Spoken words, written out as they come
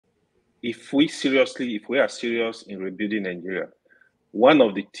if we are serious in rebuilding Nigeria, one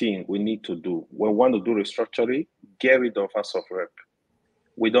of the things we need to do, we want to do restructuring, get rid of House of Rep.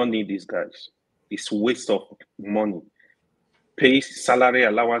 We don't need these guys. It's waste of money. Pay salary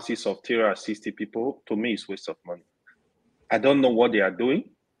allowances of 360 people, to me, is waste of money. I don't know what they are doing.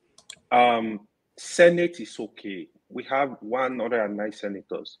 Senate is okay. We have 109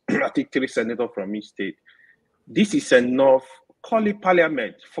 senators. I think 3 senators from each state. This is enough. Call it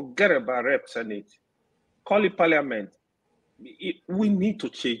parliament. Forget about rep senate. Call it parliament. We need to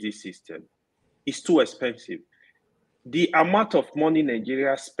change this system. It's too expensive. The amount of money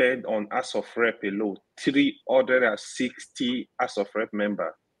Nigeria spend on House of Rep alone, 360 House of Rep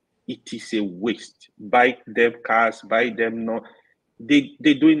member, it is a waste. Buy them cars, buy them no.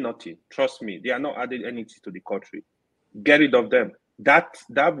 They're doing nothing. Trust me, they are not adding anything to the country. Get rid of them. That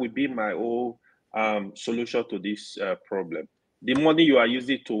would be my whole solution to this problem. The money you are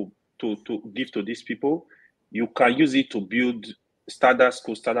using to give to these people, you can use it to build standard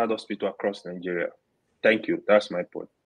school, standard hospital across Nigeria. Thank you. That's my point.